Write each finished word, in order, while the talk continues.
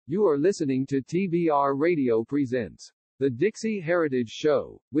You are listening to TBR Radio Presents The Dixie Heritage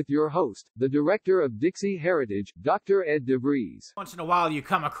Show, with your host, the Director of Dixie Heritage, Dr. Ed DeVries. Once in a while you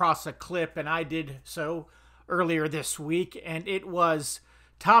come across a clip, and I did so earlier this week, and it was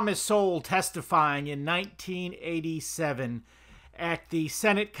Thomas Sowell testifying in 1987 at the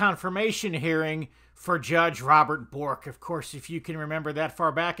Senate confirmation hearing for Judge Robert Bork. Of course, if you can remember that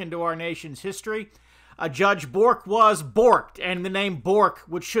far back into our nation's history, Judge Bork was borked, and the name Bork,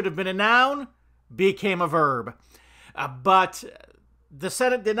 which should have been a noun, became a verb. But the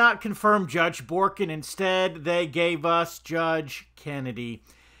Senate did not confirm Judge Bork, and instead they gave us Judge Kennedy.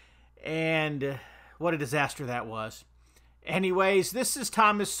 And what a disaster that was. Anyways, this is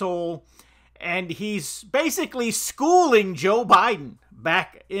Thomas Sowell, and he's basically schooling Joe Biden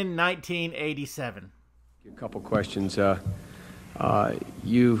back in 1987. A couple questions.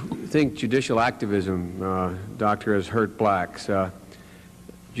 You think judicial activism, Doctor, has hurt blacks.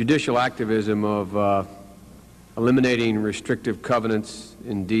 Judicial activism of eliminating restrictive covenants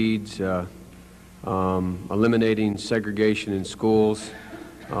in deeds, eliminating segregation in schools,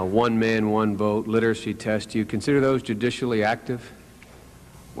 one man, one vote, literacy test. Do you consider those judicially active?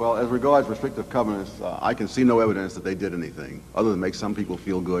 Well, as regards restrictive covenants, I can see no evidence that they did anything other than make some people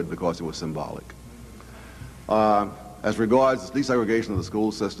feel good because it was symbolic. As regards desegregation of the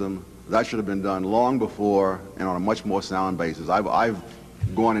school system, that should have been done long before and on a much more sound basis. I've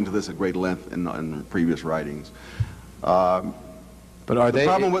gone into this at great length in previous writings. But are they?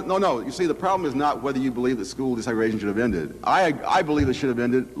 No. You see, the problem is not whether you believe that school desegregation should have ended. I believe it should have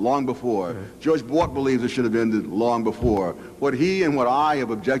ended long before. Okay. Judge Bork believes it should have ended long before. What he and what I have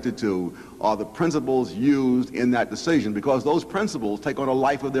objected to are the principles used in that decision, because those principles take on a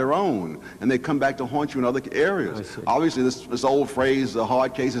life of their own, and they come back to haunt you in other areas. Obviously, this old phrase, the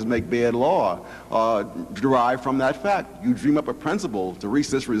hard cases make bad law, derived from that fact. You dream up a principle to reach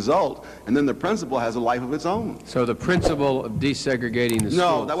this result, and then the principle has a life of its own. So the principle of desegregating the schools...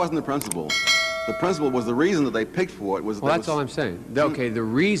 No, that wasn't the principle. The principle was the reason that they picked for it. Well, that's all I'm saying. Okay, the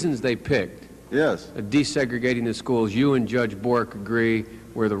reasons they picked, yes, desegregating the schools, you and Judge Bork agree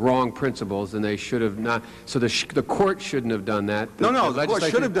were the wrong principles, and they should have not. So the court shouldn't have done that. No, the court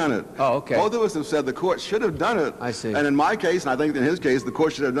should have done it. Oh, okay. Both of us have said the court should have done it. I see. And in my case, and I think in his case, the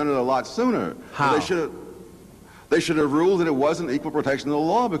court should have done it a lot sooner. How? They should have ruled that it wasn't equal protection of the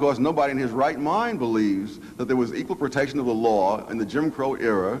law, because nobody in his right mind believes that there was equal protection of the law in the Jim Crow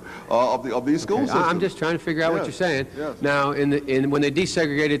era of these school systems. I'm just trying to figure out what you're saying. Yes. Now, when they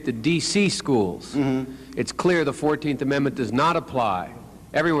desegregated the D.C. schools, it's clear the 14th Amendment does not apply.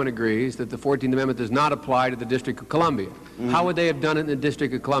 Everyone agrees that the 14th Amendment does not apply to the District of Columbia. How would they have done it in the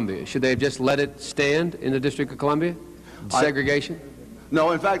District of Columbia? Should they have just let it stand in the District of Columbia? Segregation?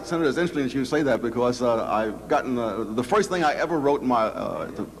 No, in fact, Senator, it's interesting that you say that, because I've gotten the first thing I ever wrote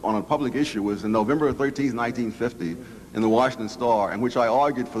on a public issue was in November 13th, 1950, in the Washington Star, in which I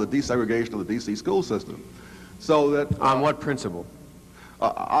argued for the desegregation of the D.C. school system. So that on what principle?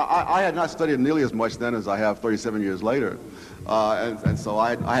 I had not studied nearly as much then as I have 37 years later, and so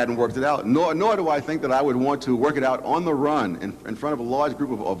I hadn't worked it out. Nor do I think that I would want to work it out on the run in front of a large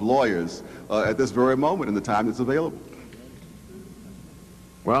group of lawyers at this very moment in the time that's available.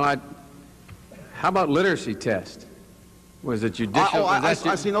 Well, how about literacy test? Was it judicial? I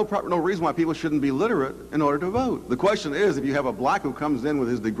see no reason why people shouldn't be literate in order to vote. The question is, if you have a black who comes in with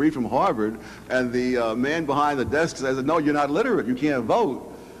his degree from Harvard, and the man behind the desk says, no, you're not literate, you can't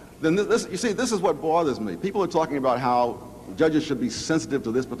vote, then you see, this is what bothers me. People are talking about how judges should be sensitive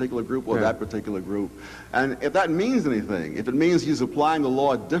to this particular group or that particular group. And if that means anything, if it means he's applying the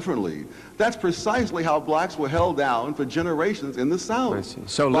law differently, that's precisely how blacks were held down for generations in the South. I see.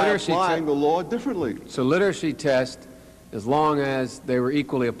 So by literacy applying the law differently. So literacy test, as long as they were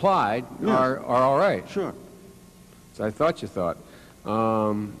equally applied, are all right. Sure. So I thought you thought.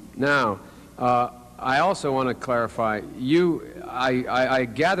 Now, I also want to clarify, I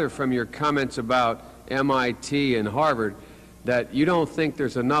gather from your comments about MIT and Harvard that you don't think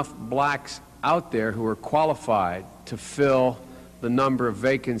there's enough blacks out there who are qualified to fill the number of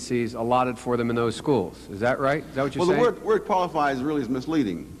vacancies allotted for them in those schools. Is that right? Is that what you're saying? Well, the word qualified really is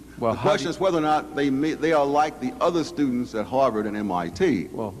misleading. Well, the question is whether or not they are like the other students at Harvard and MIT.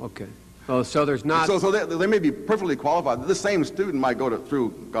 Well, okay. Well, so there's not... So they may be perfectly qualified. This same student might go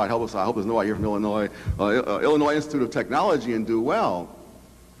through, God help us, I hope there's nobody here from Illinois, Illinois Institute of Technology and do well.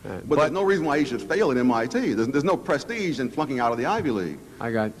 But there's no reason why he should fail at MIT. There's no prestige in flunking out of the Ivy League.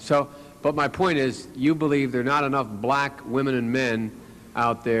 I got it. So, but my point is, you believe there are not enough black women and men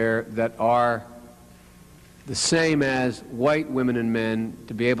out there that are the same as white women and men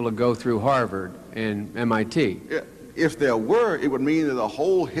to be able to go through Harvard and MIT. if there were, it would mean that the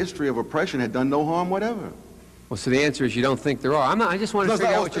whole history of oppression had done no harm whatever. Well, so the answer is you don't think there are. I just want to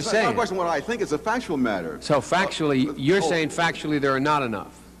figure out what you're saying. It's not a question of what I think. It's a factual matter. So factually, you're saying factually there are not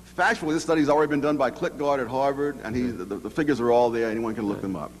enough. Factually, this study's already been done by Klitgard at Harvard, and the figures are all there. Anyone can look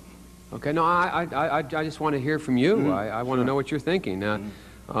them up. Okay. No, I just want to hear from you. I want to know what you're thinking. Now,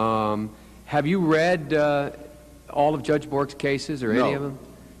 have you read all of Judge Bork's cases or any of them?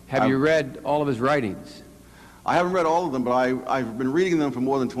 Have you read all of his writings? I haven't read all of them, but I've been reading them for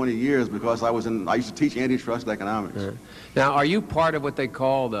more than 20 years because I used to teach antitrust economics. Now, are you part of what they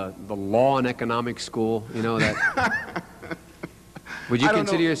call the law and economics school? You know that? Would you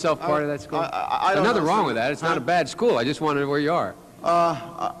consider yourself part of that school? There's nothing wrong with that. It's not a bad school. I just wondered where you are. When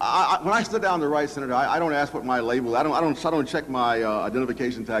I sit down to write, Senator, I don't ask what my label. I don't check my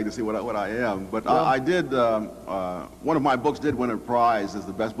identification tag to see what I am. But I did. One of my books did win a prize as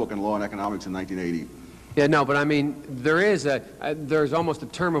the best book in law and economics in 1980. Yeah, no, but I mean, there's almost a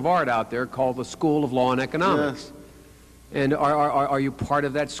term of art out there called the School of Law and Economics. Yes. And are you part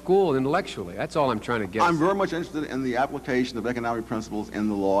of that school intellectually? That's all I'm trying to get. I'm very much interested in the application of economic principles in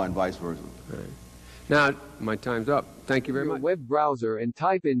the law and vice versa. Right. Now, my time's up. Thank you very much. Web browser and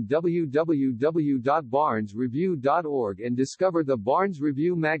type in www.barnesreview.org and discover the Barnes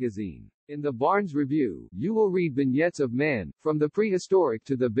Review magazine. In the Barnes Review, you will read vignettes of man, from the prehistoric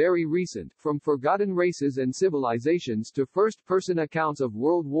to the very recent, from forgotten races and civilizations to first-person accounts of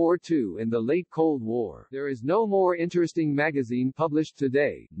World War II and the late Cold War. There is no more interesting magazine published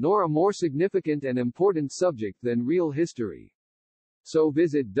today, nor a more significant and important subject than real history. So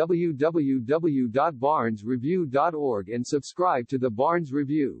visit www.barnesreview.org and subscribe to the Barnes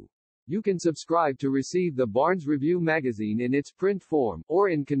Review. You can subscribe to receive the Barnes Review magazine in its print form, or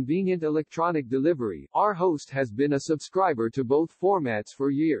in convenient electronic delivery. Our host has been a subscriber to both formats for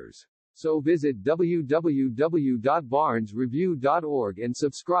years. So visit www.barnesreview.org and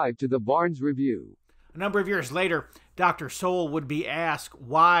subscribe to the Barnes Review. A number of years later, Dr. Sowell would be asked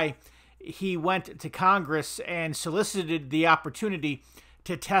why he went to Congress and solicited the opportunity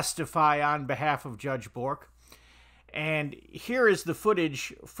to testify on behalf of Judge Bork. And here is the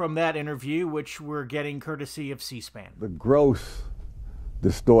footage from that interview, which we're getting courtesy of C-SPAN. The gross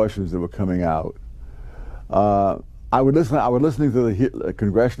distortions that were coming out. I was listening to the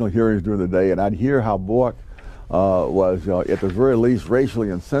congressional hearings during the day, and I'd hear how Bork was, at the very least, racially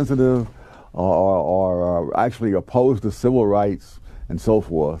insensitive, or actually opposed to civil rights and so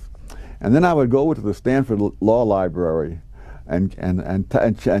forth. And then I would go over to the Stanford Law Library and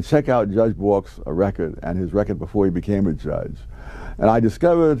check out Judge Bork's record and his record before he became a judge. And I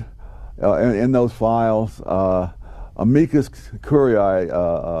discovered in those files amicus curiae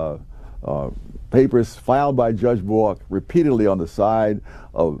papers filed by Judge Bork repeatedly on the side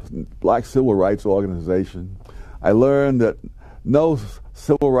of black civil rights organization. I learned that no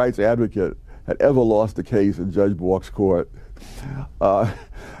civil rights advocate had ever lost a case in Judge Bork's court.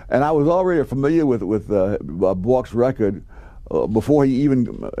 And I was already familiar with Bork's record before I even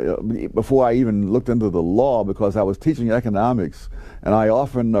looked into the law, because I was teaching economics, and I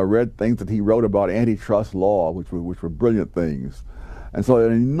often read things that he wrote about antitrust law, which were brilliant things. And so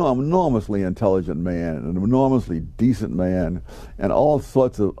an enormously intelligent man, an enormously decent man, and all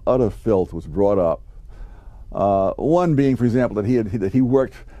sorts of utter filth was brought up. One being, for example, that he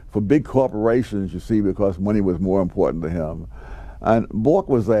worked for big corporations, you see, because money was more important to him. And Bork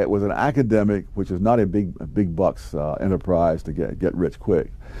was an academic, which is not a big bucks enterprise to get rich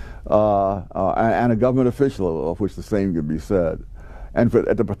quick, and a government official, of which the same could be said. And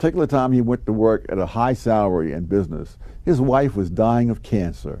at the particular time he went to work at a high salary in business, his wife was dying of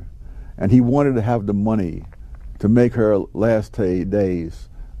cancer, and he wanted to have the money to make her last days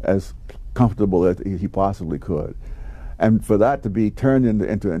as comfortable as he possibly could. And for that to be turned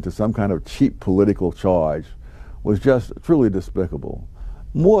into some kind of cheap political charge was just truly despicable.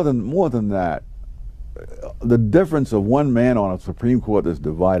 More than that, the difference of one man on a Supreme Court that's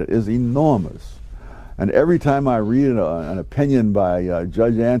divided is enormous. And every time I read an opinion by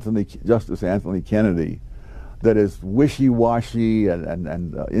Justice Anthony Kennedy that is wishy-washy and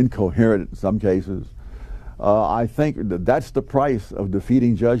incoherent in some cases, I think that's the price of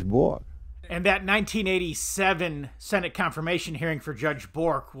defeating Judge Bork. And that 1987 Senate confirmation hearing for Judge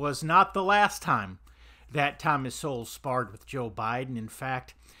Bork was not the last time that Thomas Sowell sparred with Joe Biden. In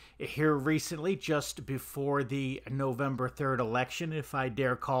fact, here recently, just before the November 3rd election, if I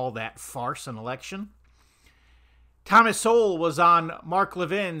dare call that farce an election, Thomas Sowell was on Mark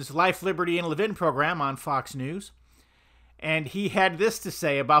Levin's Life, Liberty, and Levin program on Fox News, and he had this to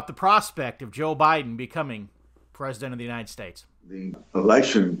say about the prospect of Joe Biden becoming President of the United States. The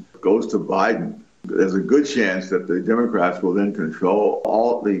election goes to Biden There's a good chance that the Democrats will then control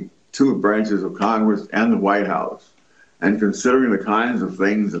all the two branches of Congress and the White House. And considering the kinds of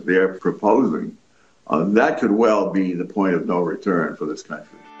things that they're proposing, that could well be the point of no return for this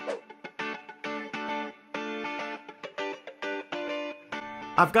country.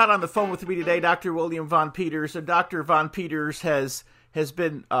 I've got on the phone with me today Dr. William Von Peters, and Dr. Von Peters has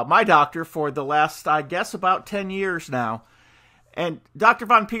been my doctor for the last, I guess, about 10 years now. And Dr.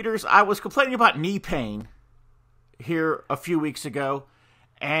 Von Peters, I was complaining about knee pain here a few weeks ago,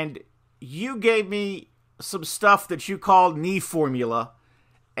 and you gave me some stuff that you called knee formula,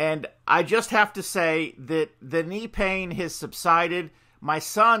 and I just have to say that the knee pain has subsided. My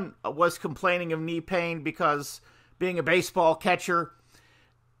son was complaining of knee pain because being a baseball catcher,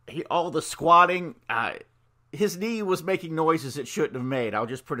 all the squatting, his knee was making noises it shouldn't have made. I'll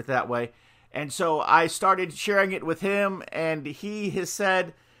just put it that way. And so I started sharing it with him, and he has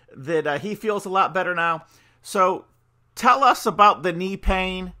said that he feels a lot better now. So tell us about the knee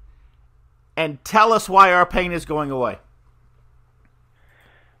pain, and tell us why our pain is going away.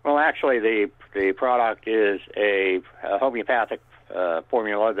 Well, actually, the product is a homeopathic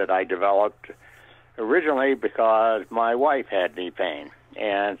formula that I developed originally because my wife had knee pain.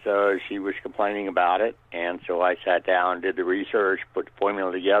 And so she was complaining about it, and so I sat down, did the research, put the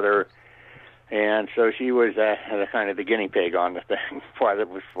formula together, and so she was kind of the guinea pig on the thing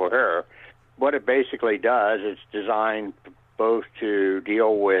for her. What it basically does, it's designed both to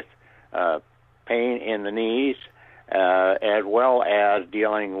deal with pain in the knees as well as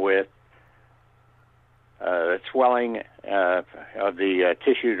dealing with swelling of the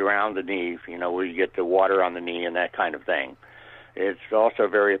tissues around the knee, where you get the water on the knee and that kind of thing. It's also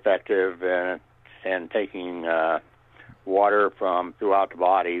very effective in taking water from throughout the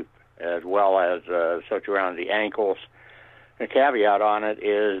body as well as such around the ankles. The caveat on it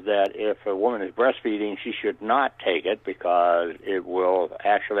is that if a woman is breastfeeding, she should not take it because it will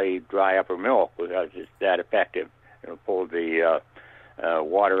actually dry up her milk because it's that effective. It'll pull the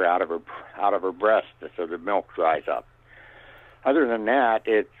water out of her breast so the milk dries up. Other than that,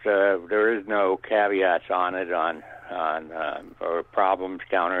 there is no caveats on it or problems,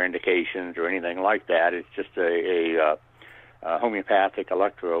 counterindications, or anything like that. It's just a homeopathic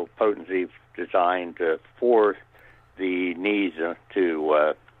electropotency designed for the knees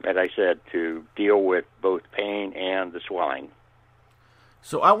to, as I said, to deal with both pain and the swelling.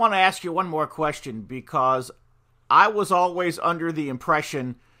 So I want to ask you one more question, because I was always under the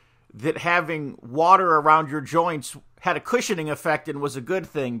impression that having water around your joints had a cushioning effect and was a good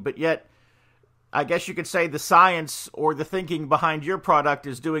thing, but yet I guess you could say the science or the thinking behind your product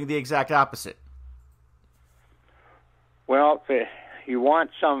is doing the exact opposite. Well, you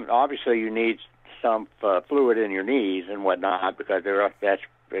want obviously you need some fluid in your knees and whatnot because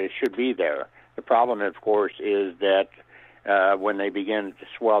it should be there. The problem, of course, is that when they begin to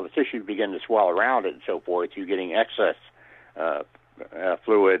swell, the tissues begin to swell around it and so forth, you're getting excess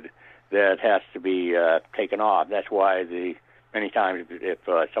fluid that has to be taken off. That's why many times if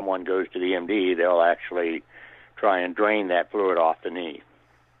someone goes to the MD, they'll actually try and drain that fluid off the knee.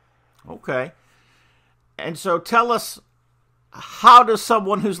 Okay. And so tell us, how does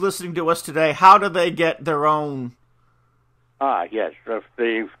someone who's listening to us today, how do they get their own? Yes.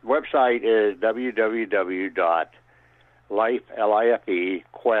 The website is www.quest,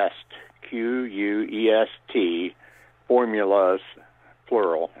 Quest, formulas,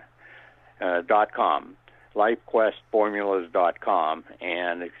 plural, .com. lifequestformulas.com,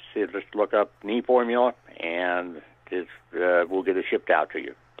 and just look up knee formula, and we'll get it shipped out to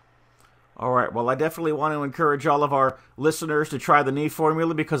you. All right. Well, I definitely want to encourage all of our listeners to try the knee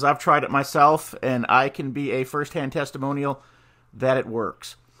formula because I've tried it myself, and I can be a first-hand testimonial that it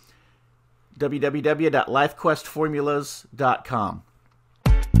works. www.lifequestformulas.com.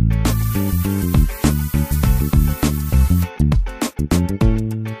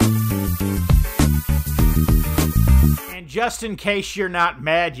 Just in case you're not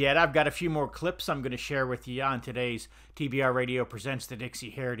mad yet, I've got a few more clips I'm going to share with you on today's TBR Radio Presents the Dixie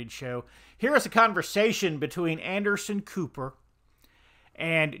Heritage Show. Here is a conversation between Anderson Cooper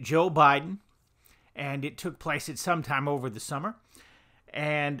and Joe Biden, and it took place at some time over the summer.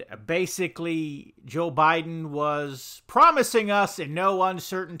 And basically, Joe Biden was promising us in no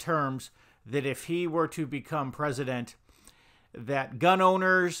uncertain terms that if he were to become president, that gun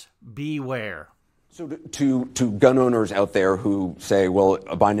owners beware. So to gun owners out there who say, well,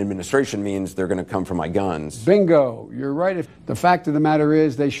 a Biden administration means they're going to come for my guns. Bingo. You're right. The fact of the matter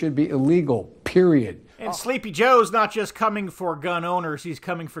is they should be illegal, period. And Sleepy Joe's not just coming for gun owners, he's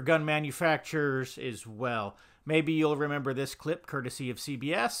coming for gun manufacturers as well. Maybe you'll remember this clip, courtesy of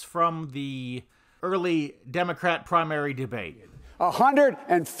CBS, from the early Democrat primary debate.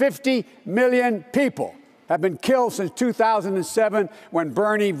 150 million people have been killed since 2007 when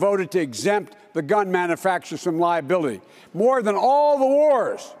Bernie voted to exempt the gun manufacturers from liability. More than all the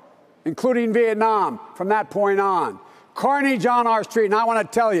wars, including Vietnam, from that point on. Carnage on our street. And I want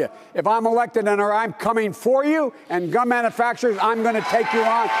to tell you, if I'm elected and I'm coming for you and gun manufacturers, I'm going to take you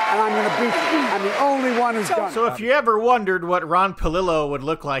on and I'm going to beat you. I'm the only one who's done it. So if you ever wondered what Ron Palillo would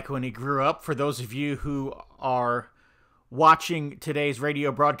look like when he grew up, for those of you who are watching today's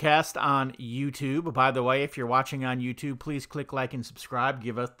radio broadcast on YouTube, by the way, if you're watching on YouTube, please click like and subscribe.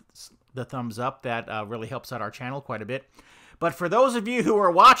 Give us the thumbs up. That really helps out our channel quite a bit. But for those of you who are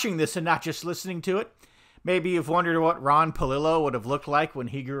watching this and not just listening to it, maybe you've wondered what Ron Palillo would have looked like when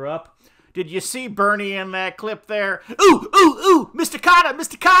he grew up. Did you see Bernie in that clip there? Ooh, ooh, ooh, Mr. Carter,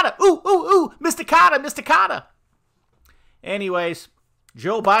 Mr. Carter, ooh, ooh, ooh, Mr. Carter, Mr. Carter. Anyways,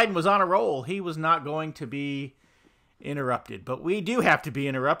 Joe Biden was on a roll. He was not going to be interrupted. But we do have to be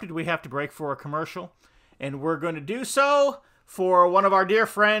interrupted. We have to break for a commercial. And we're going to do so for one of our dear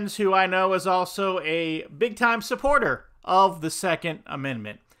friends who I know is also a big-time supporter of the Second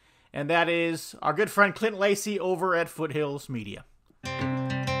Amendment. And that is our good friend Clint Lacey over at Foothills Media.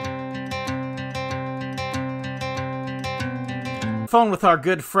 Phone with our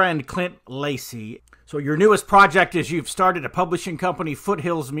good friend Clint Lacey. So your newest project is you've started a publishing company,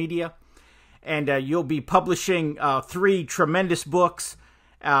 Foothills Media, and you'll be publishing 3 tremendous books.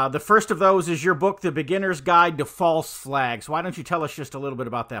 The first of those is your book, The Beginner's Guide to False Flags. Why don't you tell us just a little bit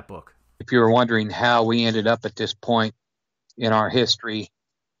about that book? If you were wondering how we ended up at this point in our history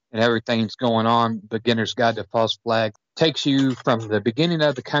and everything's going on, Beginner's Guide to False Flags takes you from the beginning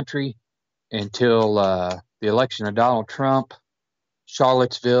of the country until the election of Donald Trump,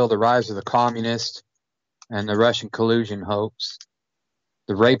 Charlottesville, the rise of the communists, and the Russian collusion hoax.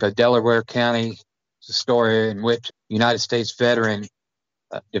 The rape of Delaware County is a story in which a United States veteran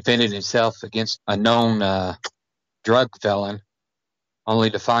defended himself against a known drug felon, only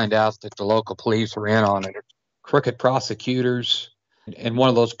to find out that the local police were in on it. Crooked prosecutors, and one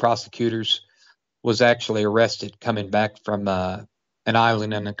of those prosecutors was actually arrested coming back from an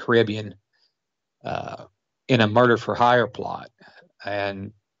island in the Caribbean in a murder-for-hire plot.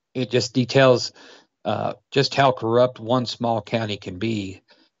 And it just details just how corrupt one small county can be.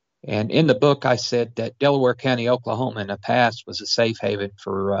 And in the book, I said that Delaware County, Oklahoma, in the past was a safe haven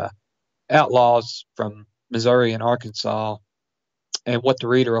for outlaws from Missouri and Arkansas. And what the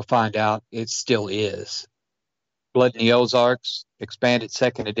reader will find out, it still is. Blood in the Ozarks, expanded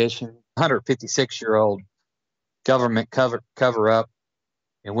second edition, 156-year-old government cover-up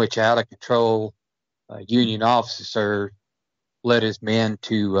in which out-of-control Union officer led his men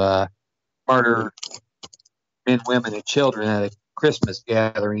to murder men, women, and children at a Christmas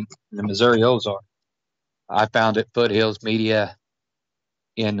gathering in the Missouri Ozarks. I founded Foothills Media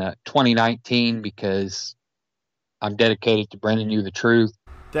in 2019 because I'm dedicated to bringing you the truth.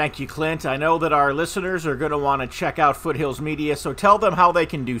 Thank you, Clint. I know that our listeners are going to want to check out Foothills Media, so tell them how they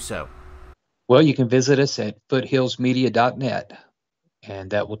can do so. Well, you can visit us at foothillsmedia.net,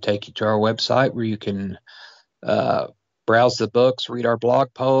 and that will take you to our website where you can browse the books, read our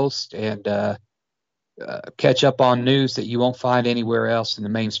blog posts, and catch up on news that you won't find anywhere else in the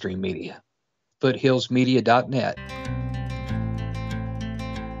mainstream media. foothillsmedia.net.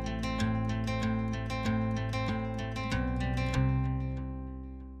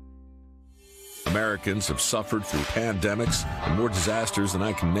 Americans have suffered through pandemics and more disasters than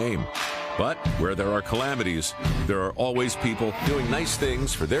I can name. But where there are calamities, there are always people doing nice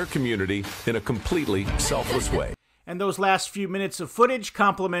things for their community in a completely selfless way. And those last few minutes of footage,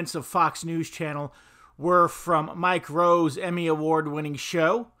 compliments of Fox News Channel, were from Mike Rowe's Emmy Award-winning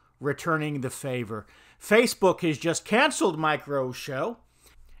show, Returning the Favor. Facebook has just canceled Mike Rowe's show.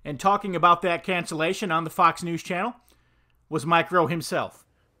 And talking about that cancellation on the Fox News Channel was Mike Rowe himself.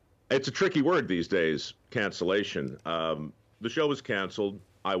 It's a tricky word these days, cancellation. The show was canceled.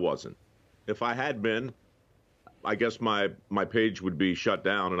 I wasn't. If I had been, I guess my page would be shut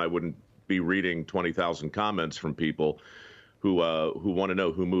down and I wouldn't be reading 20,000 comments from people who want to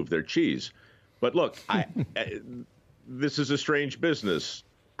know who moved their cheese. But look, this is a strange business.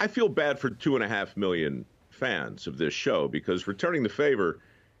 I feel bad for 2.5 million fans of this show because Returning the Favor,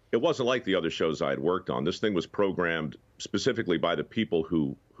 it wasn't like the other shows I had worked on. This thing was programmed specifically by the people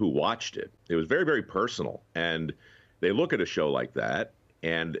who watched it. It was very, very personal. And they look at a show like that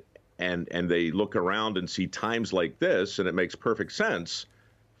and they look around and see times like this, and it makes perfect sense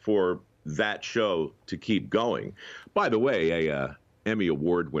for that show to keep going. By the way, a Emmy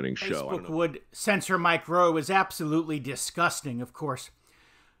Award-winning show. Facebook would censor Mike Rowe is absolutely disgusting, of course.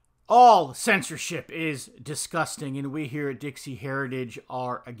 All censorship is disgusting, and we here at Dixie Heritage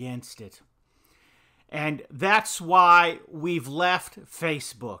are against it. And that's why we've left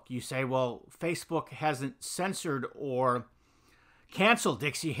Facebook. You say, well, Facebook hasn't censored or canceled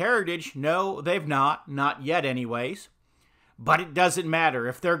Dixie Heritage. No, they've not yet anyways. But it doesn't matter.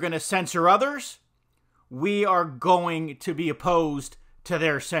 If they're going to censor others, we are going to be opposed to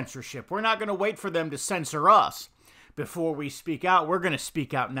their censorship. We're not going to wait for them to censor us before we speak out. We're going to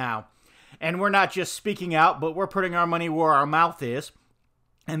speak out now. And we're not just speaking out, but we're putting our money where our mouth is.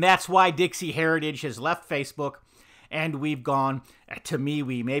 And that's why Dixie Heritage has left Facebook and we've gone to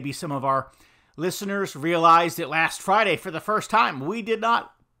MeWe. Maybe some of our listeners realized that last Friday, for the first time, we did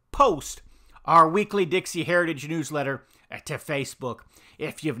not post our weekly Dixie Heritage newsletter to Facebook.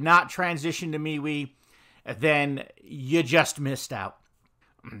 If you've not transitioned to MeWe, then you just missed out.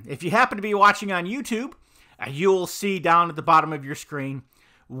 If you happen to be watching on YouTube, you'll see down at the bottom of your screen,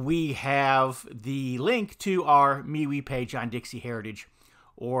 we have the link to our MeWe page on Dixie Heritage.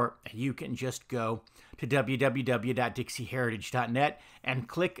 Or you can just go to www.dixieheritage.net and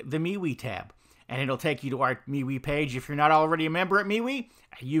click the MeWe tab. And it'll take you to our MeWe page. If you're not already a member at MeWe,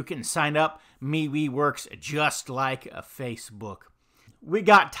 you can sign up. MeWe works just like a Facebook. We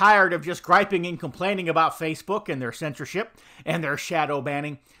got tired of just griping and complaining about Facebook and their censorship and their shadow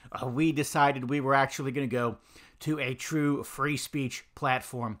banning. We decided we were actually going to go to a true free speech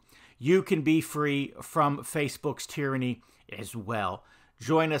platform. You can be free from Facebook's tyranny as well.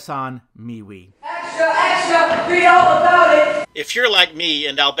 Join us on MeWe. Extra, read all about it. If you're like me,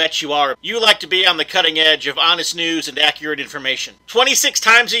 and I'll bet you are, you like to be on the cutting edge of honest news and accurate information. 26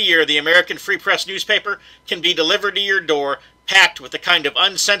 times a year, the American Free Press newspaper can be delivered to your door, packed with the kind of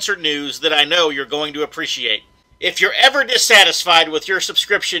uncensored news that I know you're going to appreciate. If you're ever dissatisfied with your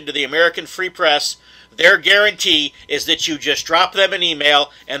subscription to the American Free Press, their guarantee is that you just drop them an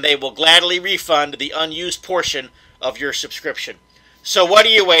email and they will gladly refund the unused portion of your subscription. So what are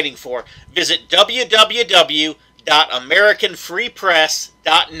you waiting for? Visit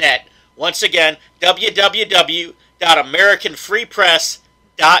www.americanfreepress.net. Once again,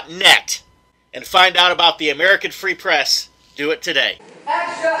 www.americanfreepress.net. And find out about the American Free Press. Do it today.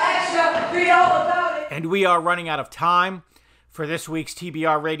 Extra, read all about it. And we are running out of time for this week's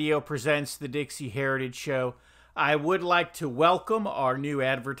TBR Radio Presents the Dixie Heritage Show. I would like to welcome our new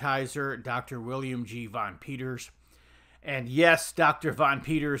advertiser, Dr. William G. Von Peters. And yes, Dr. Von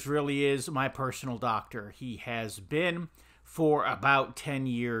Peters really is my personal doctor. He has been for about 10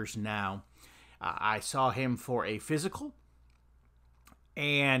 years now. I saw him for a physical,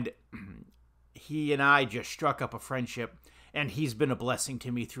 and he and I just struck up a friendship, and he's been a blessing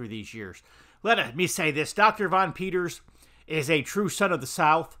to me through these years. Let me say this, Dr. Von Peters is a true son of the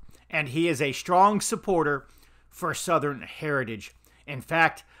South, and he is a strong supporter for Southern heritage. In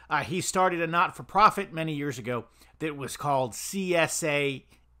fact, he started a not-for-profit many years ago that was called CSA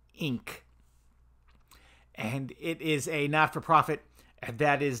Inc. And it is a not-for-profit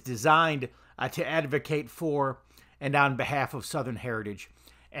that is designed to advocate for and on behalf of Southern heritage.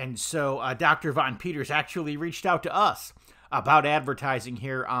 And so Dr. Von Peters actually reached out to us about advertising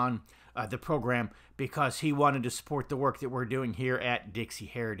here on the program because he wanted to support the work that we're doing here at Dixie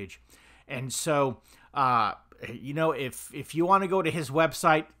Heritage. And so, you know, if you want to go to his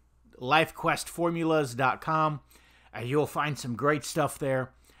website, lifequestformulas.com, you'll find some great stuff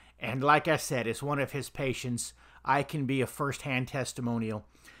there. And like I said, as one of his patients, I can be a first-hand testimonial.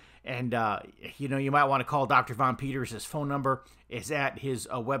 And, you know, you might want to call Dr. Von Peters. His phone number is at his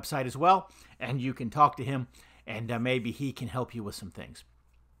website as well. And you can talk to him, and maybe he can help you with some things.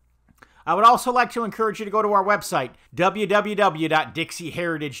 I would also like to encourage you to go to our website,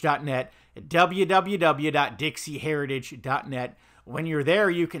 www.dixieheritage.net, www.dixieheritage.net. When you're there,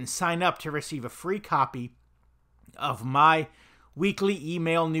 you can sign up to receive a free copy of my weekly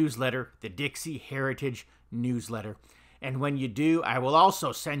email newsletter, the Dixie Heritage Newsletter. And when you do, I will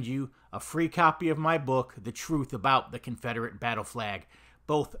also send you a free copy of my book, The Truth About the Confederate Battle Flag.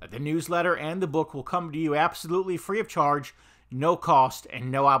 Both the newsletter and the book will come to you absolutely free of charge, no cost, and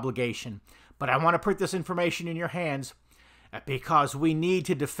no obligation. But I want to put this information in your hands because we need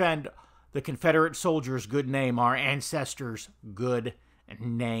to defend the Confederate soldiers' good name, our ancestors' good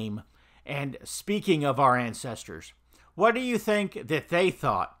name. And speaking of our ancestors, what do you think that they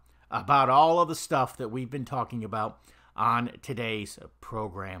thought about all of the stuff that we've been talking about on today's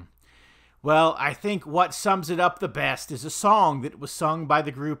program? Well, I think what sums it up the best is a song that was sung by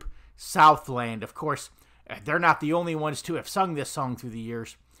the group Southland. Of course, they're not the only ones to have sung this song through the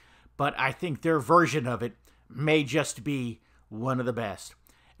years, but I think their version of it may just be one of the best.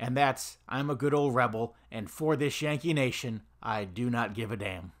 And that's, I'm a good old rebel, and for this Yankee nation, I do not give a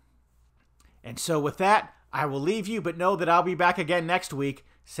damn. And so with that, I will leave you, but know that I'll be back again next week,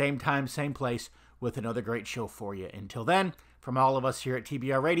 same time, same place, with another great show for you. Until then, from all of us here at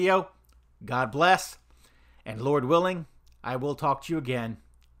TBR Radio, God bless, and Lord willing, I will talk to you again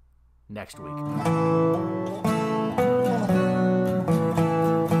next week.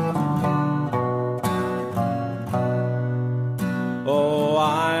 Oh,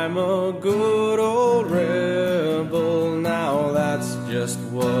 I'm a good old rebel now, that's just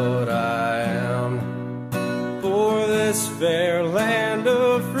what I am. For this fair land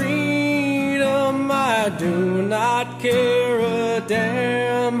of freedom, I do not care a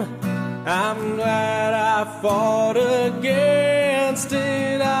damn. I'm glad I fought against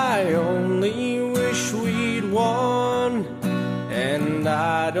it, I only wish we'd won. And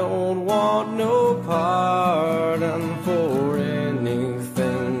I don't want no pardon for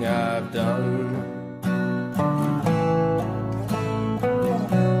anything I've done.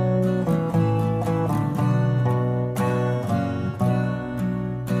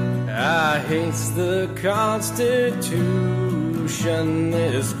 I hates the Constitution,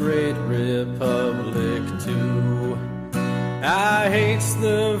 this great republic too. I hates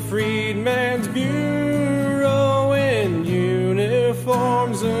the Freedman's Bureau in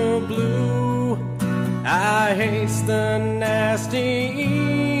uniforms of blue. I hates the nasty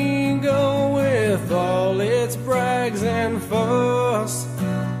ego with all its brags and fuss.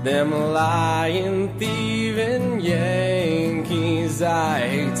 Them lying, thieving Yankees, I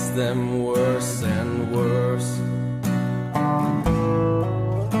hates them worse and worse.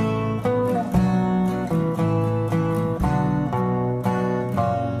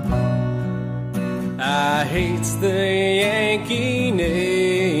 I hates the Yankee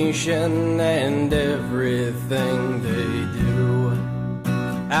nation and everything they do.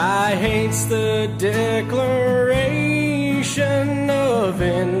 I hates the Declaration of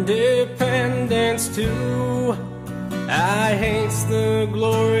Independence too. I hates the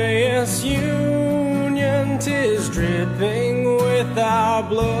glorious Union, 'tis dripping with our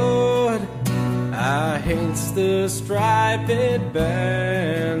blood. I hates the striped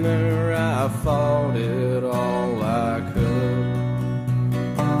banner, I fought it all I could.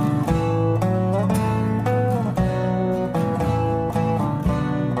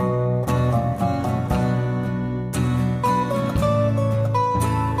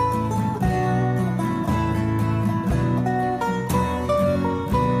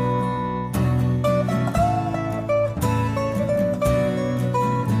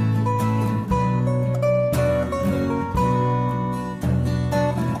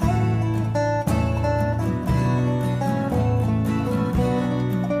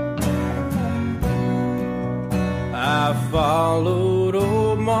 Followed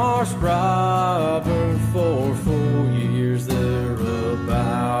old Marsh Robert for 4 years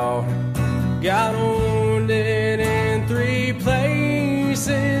thereabout. Got wounded in 3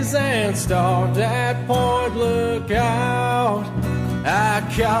 places and starved at Point Lookout. I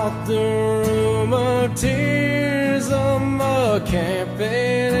caught the rheumatism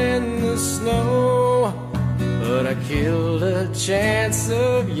a-camping in the snow. But I killed a chance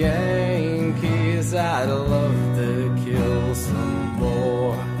of Yankees, I'd love to kill some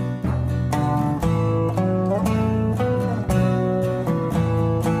more.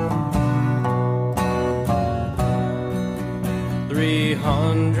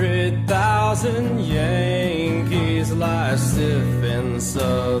 $300,000 Yankees lie stiff in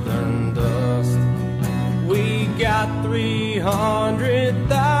southern dust. We got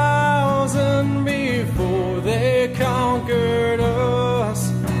 300,000 before they conquered us.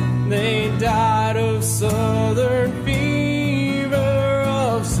 They died of southern fever,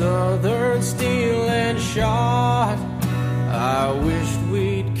 of southern steel and shot. I wished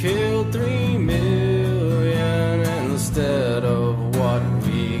we'd killed 3 million instead of what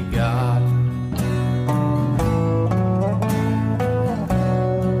we got.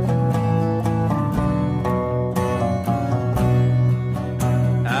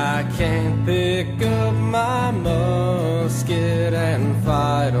 I can't pick up my musket and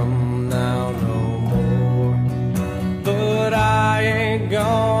fight 'em now no more. But I ain't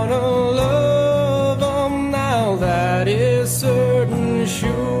gonna love 'em now, that is certain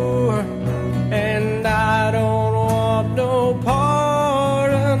sure. And I don't want no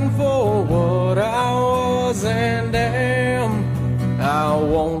pardon for what I was and am. I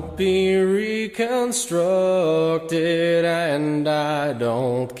won't be reconstructed, and I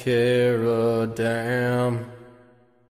don't care a damn.